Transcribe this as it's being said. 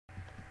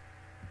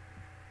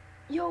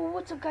Yo,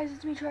 what's up guys,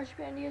 it's me Trash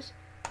Bandius,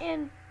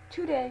 and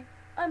today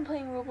I'm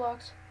playing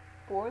Roblox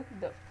for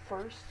the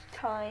first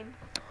time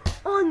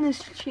on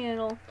this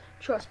channel.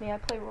 Trust me, I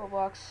play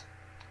Roblox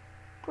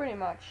pretty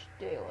much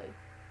daily,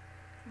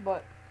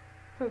 but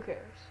who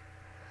cares?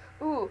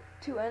 Ooh,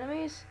 2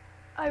 enemies?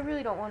 I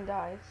really don't want to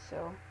die,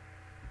 so...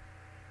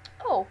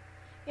 Oh,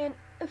 and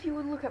if you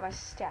would look at my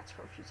stats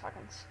for a few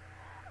seconds,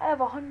 I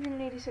have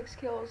 186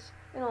 kills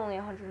and only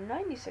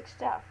 196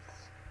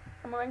 deaths.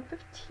 I'm rank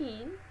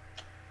 15.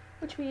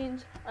 Which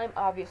means I'm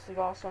obviously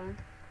awesome.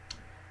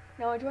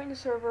 Now I joined a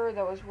server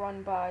that was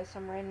run by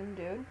some random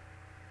dude.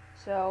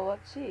 So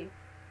let's see.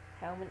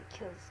 How many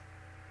kills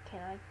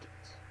can I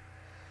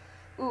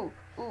get? Ooh,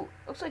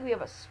 looks like we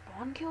have a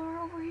spawn killer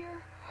over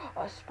here.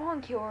 A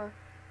spawn killer?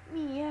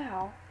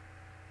 Meow.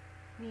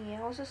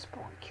 Meow is a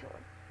spawn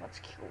killer. Let's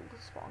kill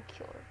the spawn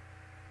killer.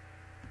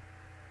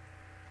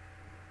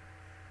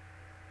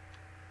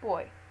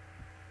 Boy,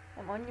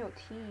 I'm on your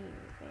team,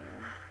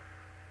 man.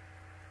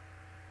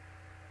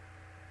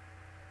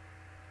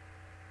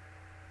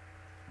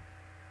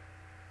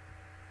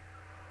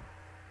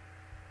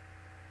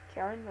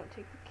 Karen, don't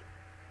take the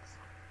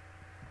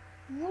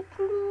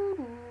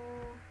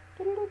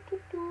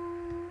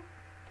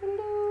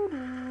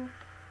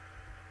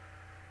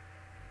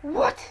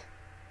What?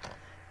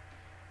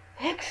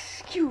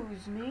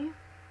 Excuse me.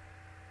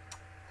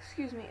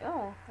 Excuse me.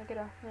 Oh, I get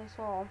a nice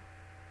wall.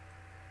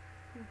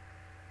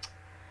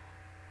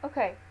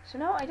 Okay, so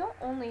now I don't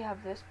only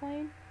have this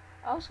plane,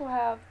 I also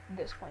have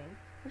this plane,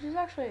 which is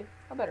actually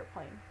a better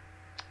plane.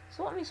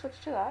 So let me switch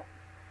to that.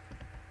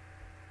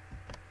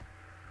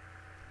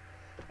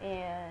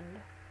 And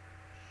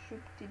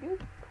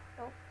shoop-de-doop.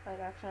 Oh, I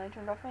accidentally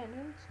turned off my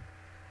engines.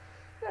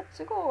 Let's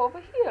go over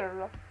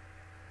here.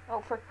 Oh,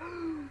 frick.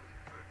 I'm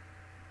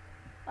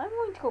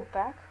going to go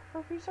back for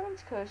a few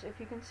seconds because if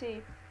you can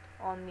see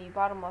on the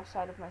bottom left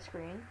side of my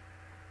screen,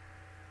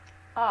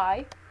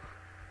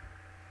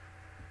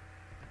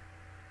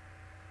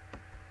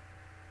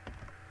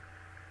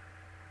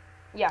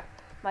 yeah,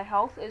 my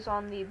health is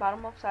on the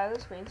bottom left side of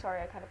the screen.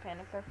 Sorry, I kind of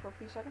panicked there for a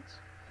few seconds.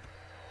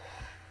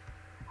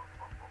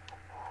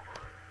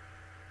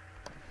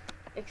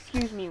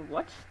 Excuse me,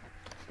 what?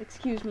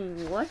 Excuse me,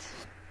 what?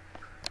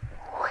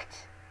 What?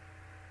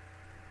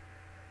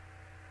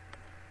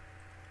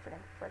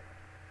 Frick.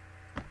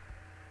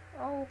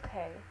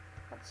 Okay,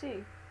 let's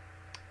see.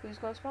 Who's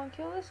gonna spawn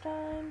kill this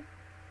time?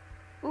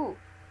 Ooh.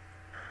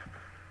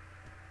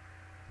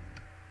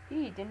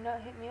 He did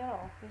not hit me at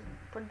all. He's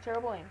pretty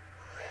terrible aim.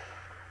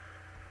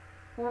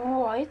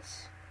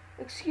 What?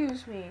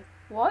 Excuse me.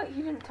 What?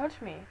 He didn't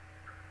touch me.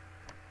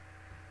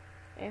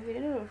 If he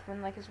did, it would have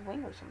been like his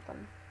wing or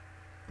something.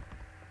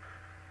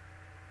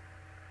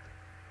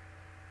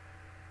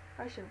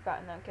 I should have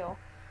gotten that kill.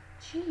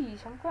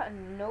 Jeez, I'm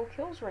gotten no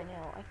kills right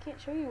now. I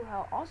can't show you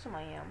how awesome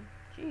I am.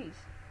 Jeez.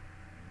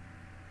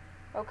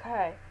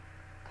 Okay.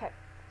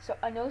 So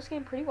I know this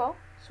game pretty well.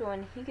 So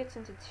when he gets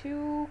into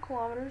 2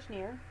 kilometers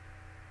near.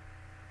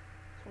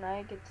 So when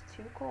I get to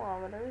 2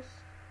 kilometers.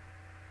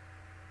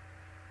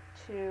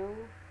 2,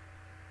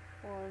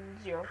 1,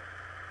 0.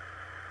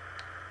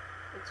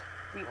 It's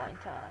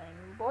rewind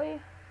time, boy.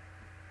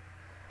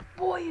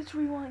 Boy, it's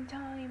rewind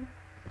time.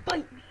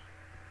 Bite me.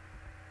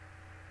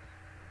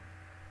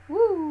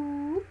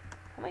 Woo!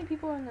 How many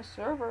people are in the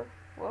server?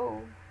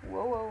 Whoa.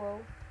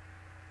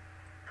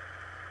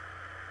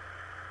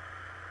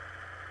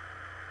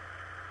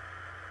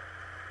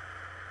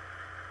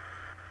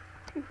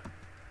 Phew.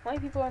 How many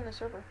people are in the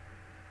server?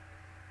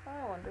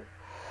 I wonder.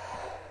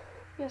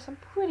 Yes, I'm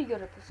pretty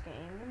good at this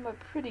game. And by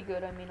pretty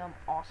good, I mean I'm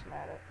awesome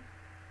at it.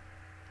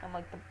 I'm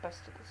like the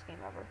best at this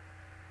game ever.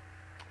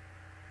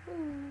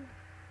 Woo.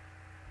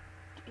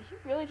 He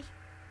really just...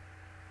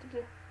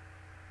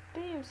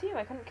 Didn't even see him.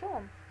 I couldn't kill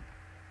him.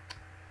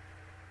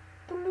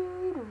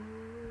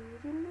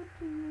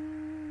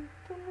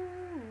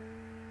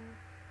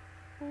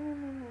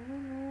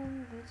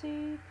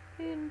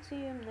 Didn't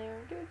see him there.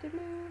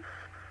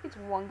 It's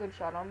one good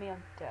shot on me,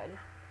 I'm dead.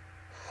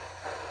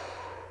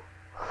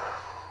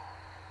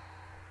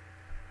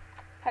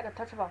 Heck, a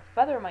touch of a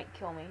feather might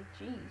kill me.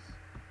 Jeez.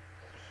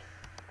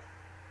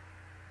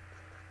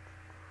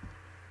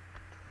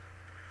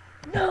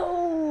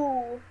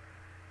 No!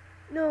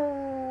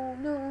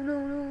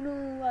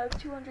 I have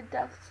 200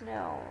 deaths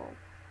now.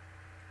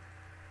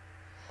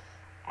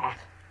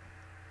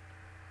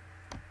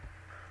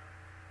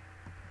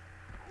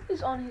 Who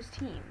is on his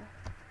team?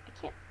 I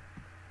can't.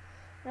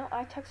 No,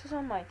 iTex is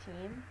on my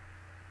team.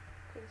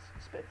 Because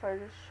Spitfire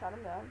just shot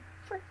him down.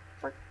 Frick.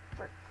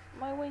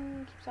 My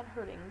wing keeps on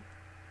hurting.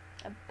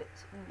 A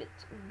bit.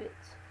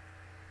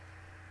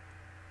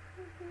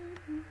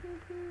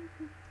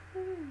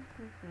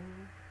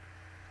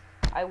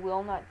 I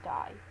will not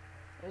die.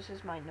 This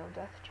is my no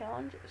death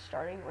challenge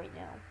starting right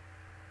now.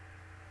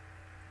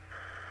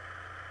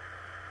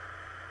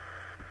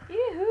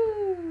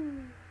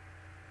 Yee-hoo!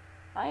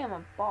 I am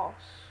a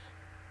boss.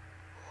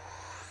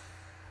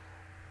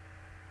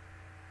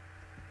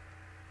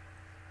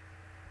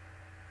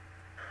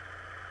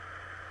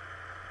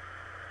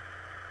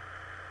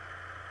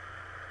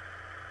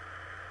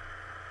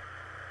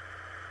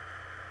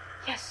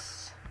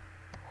 Yes!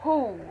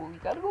 Oh, we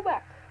gotta go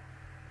back.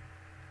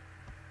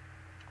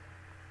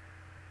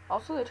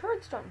 Also, the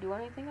turrets don't do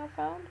anything, I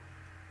found.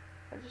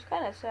 Which is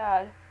kind of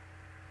sad.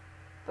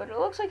 But it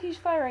looks like he's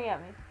firing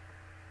at me.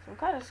 So I'm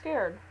kind of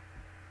scared.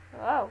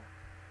 Whoa.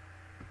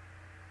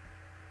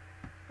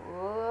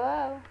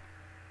 Whoa.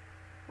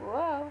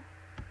 Whoa.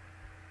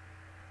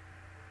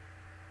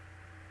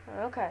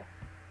 Okay.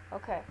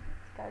 Okay.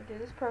 Gotta do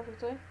this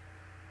perfectly.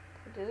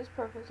 Gotta do this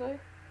perfectly.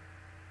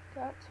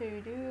 Got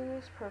to do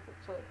this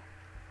perfectly.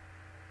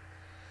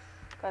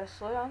 Gotta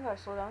slow down, gotta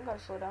slow down, gotta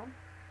slow down.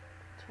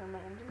 Turn my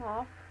engine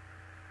off.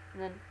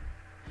 And then...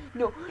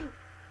 No!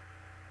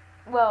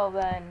 Well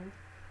then,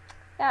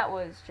 that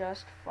was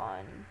just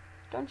fun.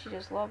 Don't you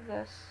just love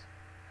this?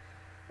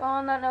 Well,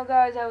 on that note,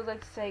 guys, I would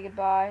like to say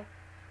goodbye.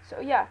 So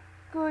yeah,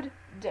 good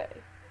day.